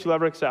greatest gift you'll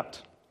ever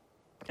accept.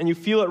 And you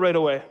feel it right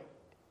away.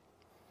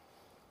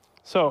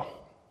 So,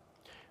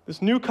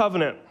 this new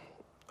covenant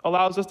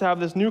allows us to have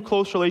this new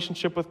close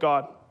relationship with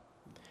God.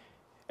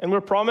 And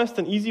we're promised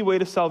an easy way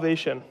to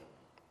salvation.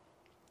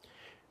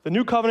 The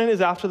new covenant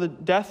is after the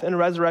death and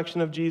resurrection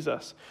of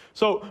Jesus.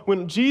 So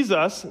when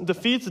Jesus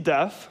defeats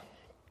death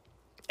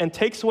and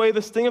takes away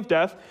the sting of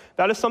death,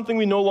 that is something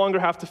we no longer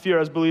have to fear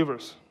as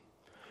believers.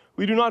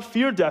 We do not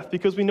fear death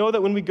because we know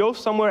that when we go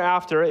somewhere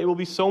after, it will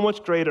be so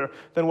much greater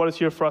than what is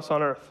here for us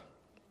on earth.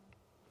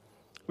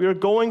 We are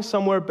going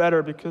somewhere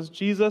better because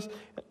Jesus,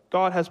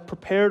 God, has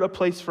prepared a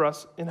place for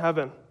us in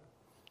heaven.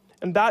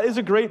 And that is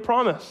a great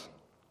promise.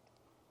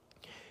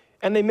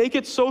 And they make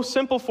it so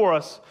simple for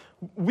us.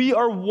 We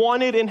are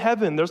wanted in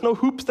heaven. There's no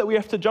hoops that we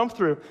have to jump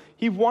through.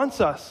 He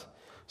wants us.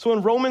 So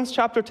in Romans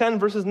chapter 10,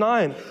 verses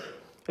 9,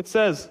 it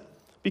says,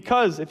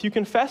 "Because if you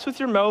confess with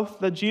your mouth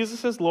that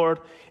Jesus is Lord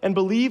and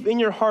believe in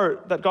your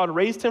heart that God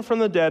raised him from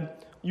the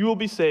dead, you will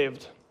be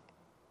saved."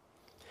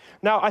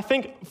 Now, I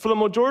think for the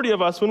majority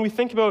of us, when we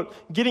think about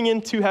getting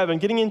into heaven,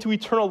 getting into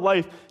eternal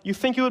life, you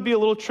think it would be a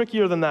little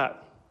trickier than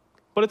that.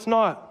 But it's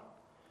not.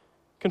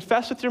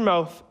 Confess with your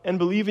mouth and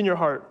believe in your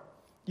heart.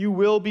 You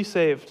will be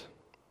saved.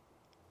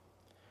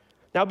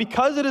 Now,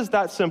 because it is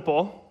that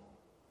simple,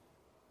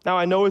 now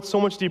I know it's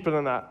so much deeper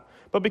than that,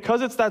 but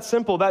because it's that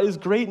simple, that is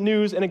great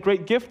news and a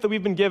great gift that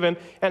we've been given,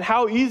 and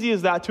how easy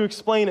is that to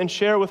explain and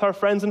share with our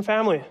friends and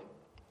family?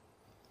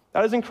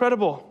 That is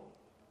incredible.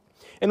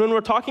 And when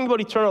we're talking about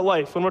eternal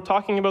life, when we're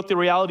talking about the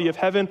reality of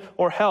heaven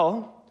or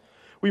hell,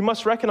 we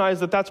must recognize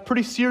that that's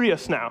pretty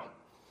serious now.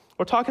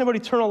 We're talking about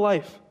eternal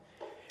life.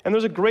 And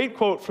there's a great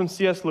quote from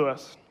C.S.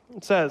 Lewis.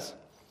 It says,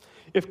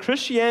 "If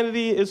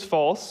Christianity is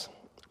false,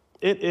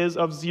 it is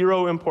of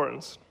zero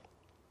importance.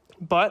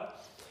 But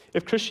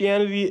if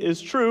Christianity is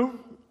true,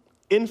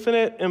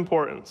 infinite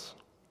importance."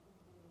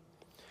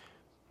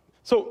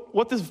 So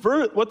what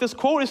this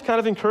quote is kind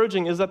of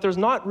encouraging is that there's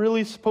not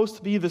really supposed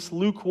to be this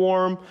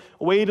lukewarm,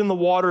 wade in the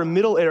water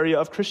middle area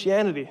of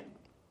Christianity.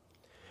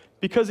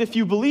 Because if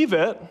you believe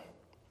it,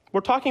 we're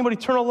talking about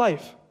eternal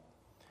life.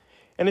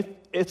 And if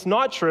it's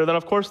not true, then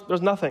of course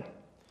there's nothing.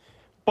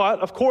 But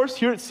of course,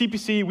 here at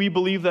CPC, we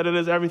believe that it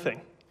is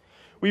everything.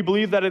 We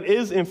believe that it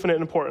is infinite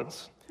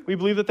importance. We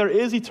believe that there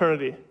is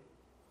eternity.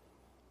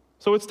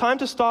 So it's time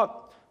to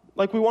stop,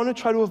 we want to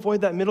try to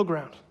avoid that middle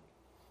ground.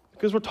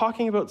 Because we're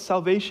talking about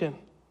salvation.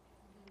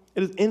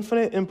 It is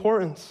infinite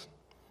importance.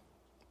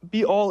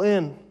 Be all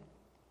in.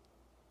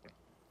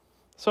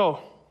 So,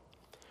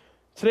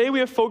 today we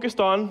have focused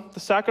on the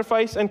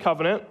sacrifice and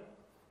covenant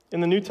in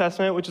the New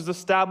Testament, which is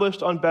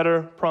established on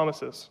better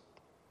promises.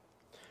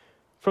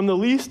 From the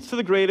least to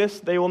the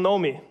greatest, they will know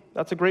me.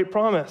 That's a great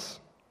promise.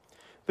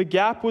 The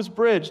gap was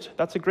bridged.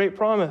 That's a great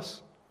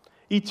promise.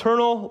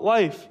 Eternal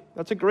life.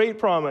 That's a great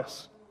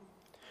promise.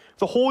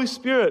 The Holy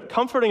Spirit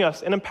comforting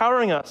us and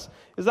empowering us.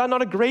 Is that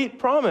not a great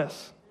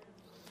promise?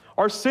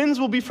 Our sins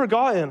will be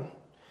forgotten.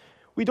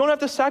 We don't have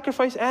to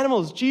sacrifice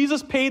animals.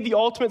 Jesus paid the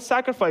ultimate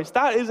sacrifice.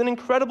 That is an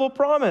incredible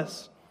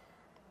promise.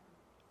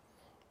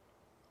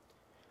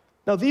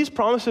 Now, these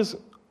promises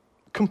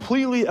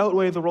completely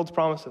outweigh the world's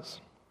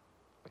promises.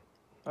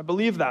 I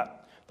believe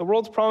that. The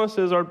world's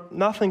promises are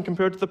nothing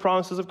compared to the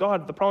promises of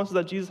God, the promises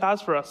that Jesus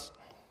has for us.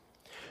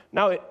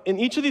 Now, in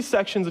each of these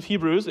sections of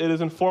Hebrews, it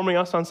is informing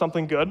us on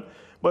something good,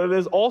 but it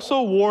is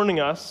also warning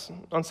us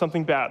on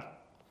something bad.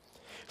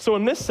 So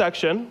in this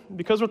section,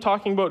 because we're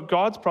talking about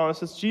God's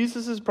promises,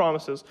 Jesus'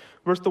 promises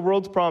versus the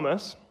world's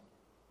promise,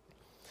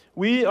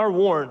 we are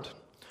warned.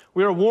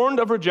 We are warned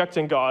of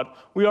rejecting God.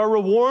 We are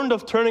warned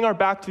of turning our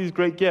back to these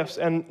great gifts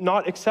and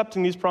not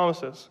accepting these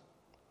promises.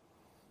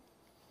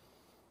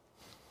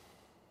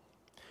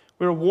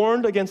 We are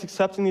warned against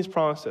accepting these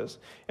promises.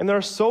 And there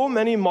are so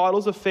many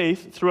models of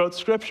faith throughout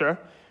Scripture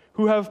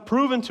who have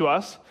proven to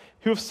us,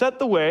 who have set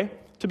the way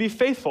to be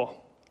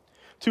faithful,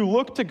 to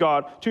look to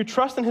God, to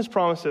trust in his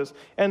promises,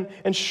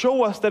 and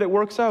show us that it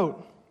works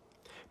out.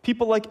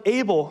 People like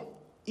Abel,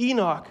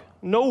 Enoch,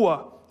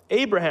 Noah,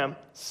 Abraham,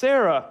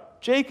 Sarah,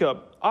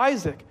 Jacob,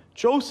 Isaac,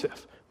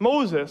 Joseph,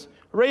 Moses,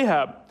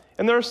 Rahab.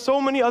 And there are so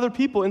many other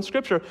people in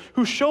Scripture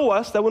who show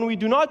us that when we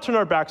do not turn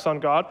our backs on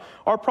God,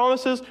 our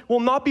promises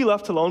will not be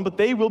left alone, but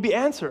they will be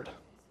answered.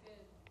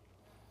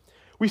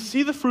 We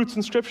see the fruits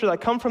in Scripture that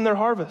come from their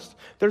harvest,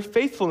 their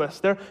faithfulness,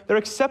 their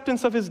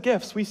acceptance of his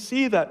gifts. We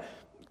see that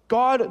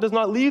God does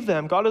not leave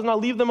them. God does not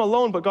leave them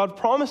alone, but God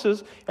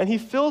promises, and he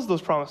fills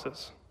those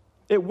promises.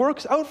 It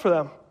works out for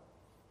them.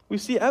 We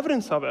see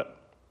evidence of it.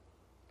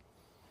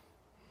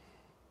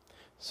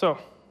 So,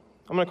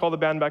 I'm going to call the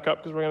band back up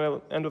because we're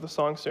going to end with a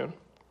song soon.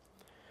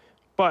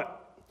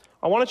 But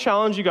I want to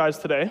challenge you guys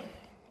today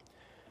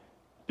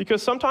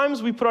because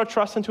sometimes we put our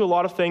trust into a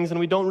lot of things and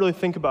we don't really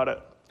think about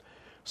it.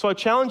 So I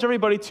challenge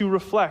everybody to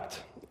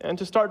reflect and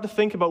to start to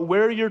think about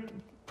where your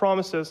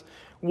promises,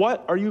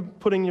 what are you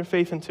putting your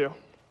faith into?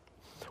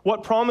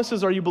 What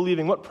promises are you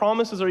believing? What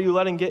promises are you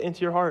letting get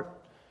into your heart?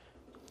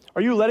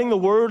 Are you letting the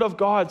word of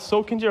God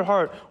soak into your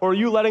heart, or are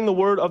you letting the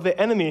word of the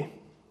enemy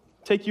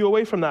take you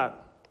away from that?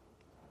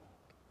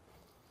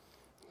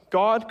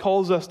 God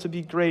calls us to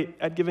be great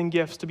at giving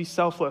gifts, to be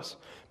selfless.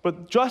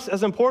 But just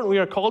as important, we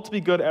are called to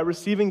be good at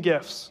receiving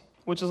gifts,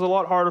 which is a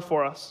lot harder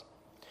for us.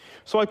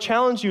 So I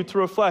challenge you to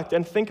reflect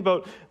and think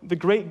about the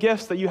great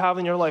gifts that you have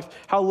in your life,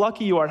 how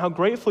lucky you are and how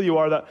grateful you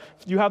are that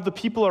you have the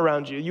people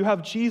around you. You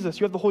have Jesus,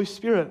 you have the Holy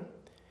Spirit.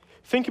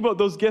 Think about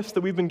those gifts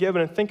that we've been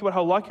given and think about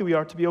how lucky we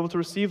are to be able to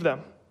receive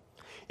them.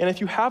 And if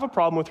you have a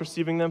problem with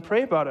receiving them,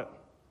 pray about it.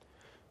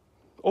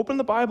 Open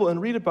the Bible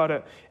and read about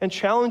it and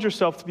challenge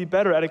yourself to be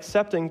better at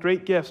accepting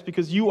great gifts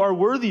because you are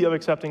worthy of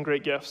accepting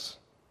great gifts.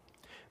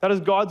 That is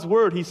God's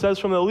word. He says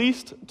from the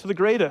least to the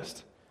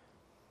greatest,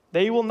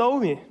 they will know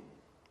me.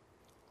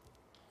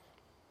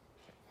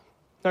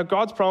 Now,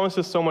 God's promise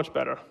is so much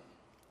better.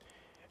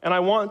 And I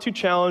want to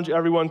challenge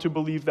everyone to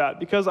believe that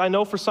because I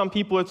know for some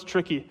people it's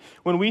tricky.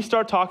 When we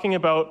start talking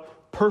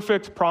about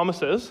perfect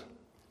promises,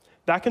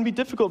 that can be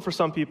difficult for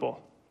some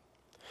people.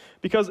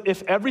 Because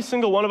if every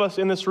single one of us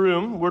in this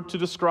room were to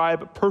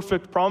describe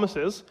perfect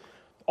promises,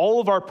 all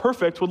of our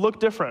perfect would look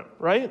different,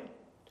 right?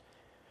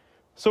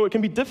 So it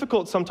can be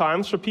difficult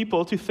sometimes for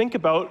people to think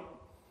about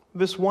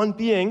this one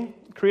being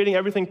creating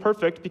everything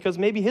perfect because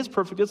maybe his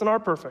perfect isn't our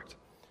perfect.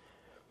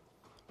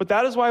 But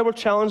that is why we're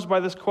challenged by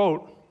this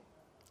quote.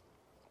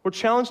 We're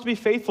challenged to be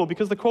faithful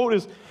because the quote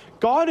is,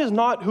 God is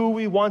not who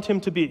we want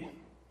him to be.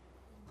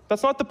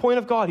 That's not the point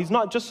of God. He's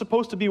not just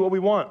supposed to be what we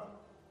want.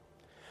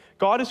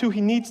 God is who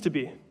he needs to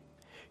be.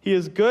 He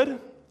is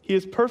good, he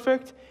is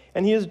perfect,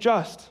 and he is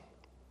just.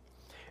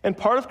 And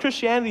part of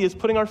Christianity is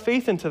putting our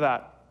faith into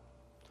that.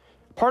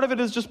 Part of it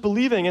is just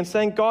believing and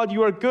saying, God,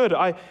 you are good.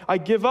 I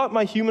give up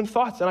my human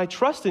thoughts and I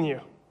trust in you.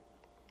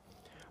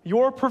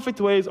 Your perfect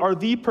ways are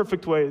the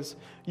perfect ways.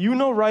 You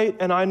know right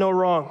and I know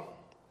wrong.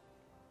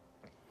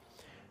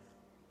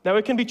 Now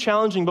it can be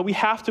challenging, but we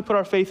have to put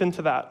our faith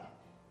into that.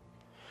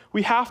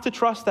 We have to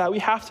trust that. We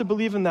have to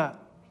believe in that.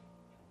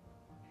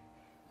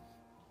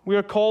 We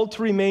are called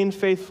to remain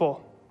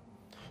faithful.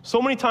 So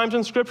many times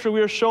in Scripture,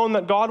 we are shown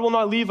that God will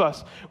not leave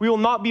us. We will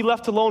not be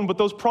left alone, but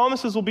those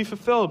promises will be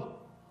fulfilled.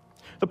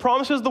 The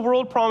promises the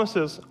world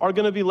promises are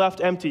going to be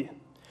left empty.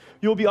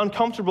 You'll be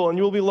uncomfortable and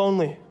you will be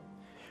lonely.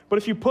 But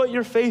if you put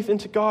your faith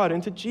into God,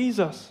 into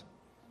Jesus,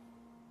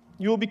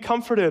 you will be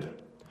comforted.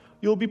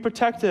 You'll be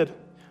protected.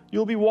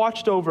 You'll be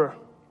watched over.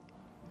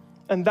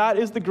 And that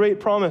is the great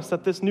promise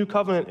that this new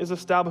covenant is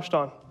established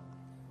on.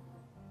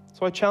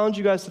 So I challenge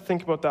you guys to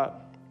think about that.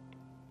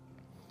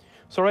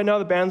 So right now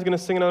the band's going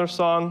to sing another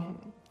song,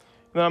 and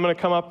then I'm going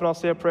to come up and I'll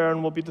say a prayer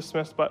and we'll be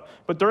dismissed. But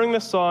during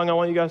this song, I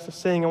want you guys to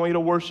sing, I want you to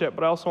worship,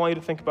 but I also want you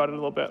to think about it a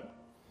little bit.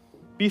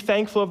 Be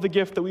thankful of the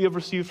gift that we have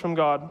received from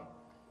God.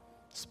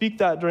 Speak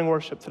that during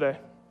worship today.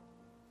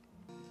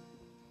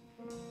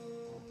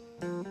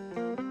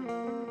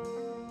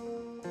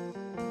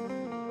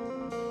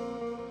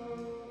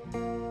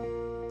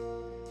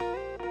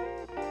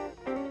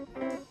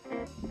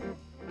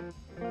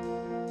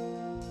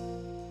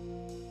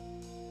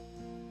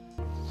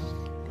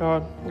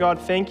 God,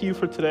 thank you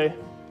for today.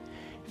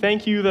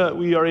 Thank you that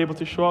we are able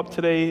to show up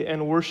today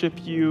and worship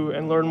you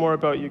and learn more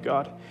about you,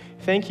 God.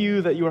 Thank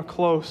you that you are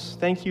close.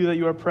 Thank you that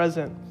you are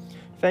present.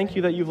 Thank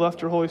you that you've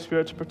left your Holy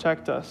Spirit to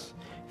protect us.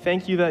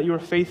 Thank you that you are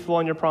faithful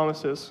on your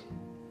promises.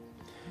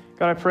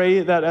 God, I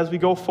pray that as we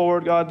go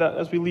forward, God, that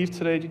as we leave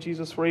today,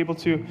 Jesus, we're able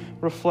to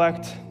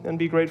reflect and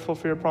be grateful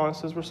for your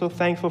promises. We're so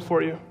thankful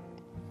for you.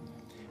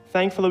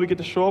 Thankful that we get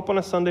to show up on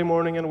a Sunday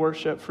morning and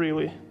worship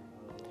freely.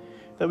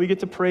 That we get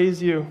to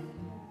praise you.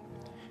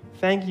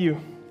 Thank you.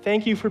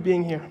 Thank you for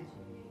being here.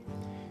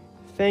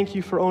 Thank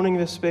you for owning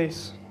this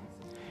space.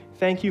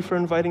 Thank you for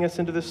inviting us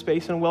into this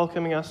space and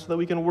welcoming us so that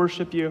we can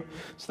worship you,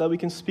 so that we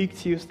can speak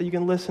to you, so that you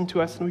can listen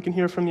to us and we can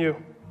hear from you.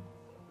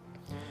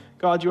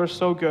 God, you are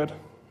so good.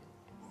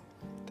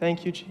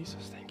 Thank you,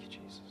 Jesus. Thank you,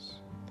 Jesus.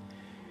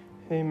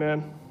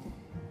 Amen.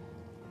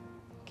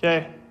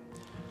 Okay.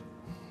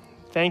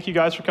 Thank you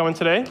guys for coming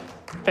today.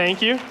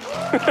 Thank you.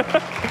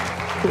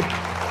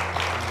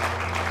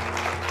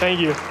 Thank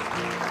you.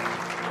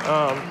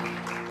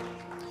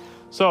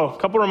 So, a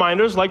couple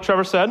reminders. Like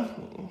Trevor said,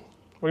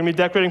 we're going to be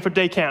decorating for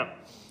day camp.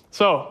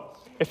 So,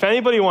 if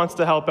anybody wants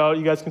to help out,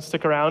 you guys can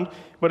stick around.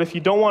 But if you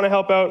don't want to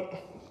help out,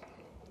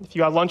 if you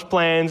got lunch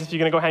plans, if you're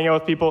going to go hang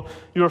out with people,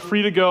 you are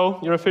free to go.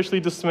 You're officially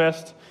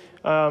dismissed.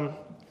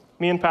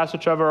 Me and Pastor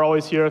Trevor are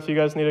always here if you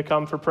guys need to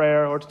come for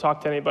prayer or to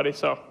talk to anybody.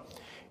 So,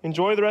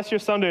 enjoy the rest of your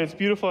Sunday. It's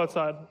beautiful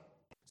outside.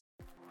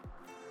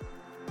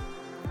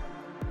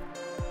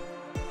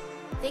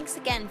 Thanks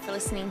again for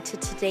listening to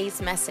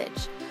today's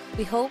message.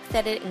 We hope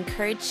that it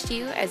encouraged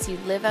you as you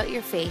live out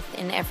your faith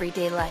in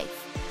everyday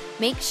life.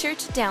 Make sure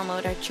to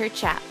download our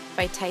church app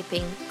by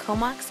typing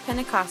Comox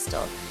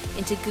Pentecostal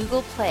into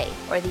Google Play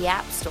or the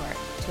App Store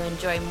to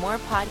enjoy more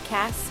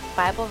podcasts,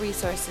 Bible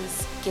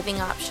resources, giving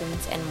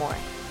options, and more.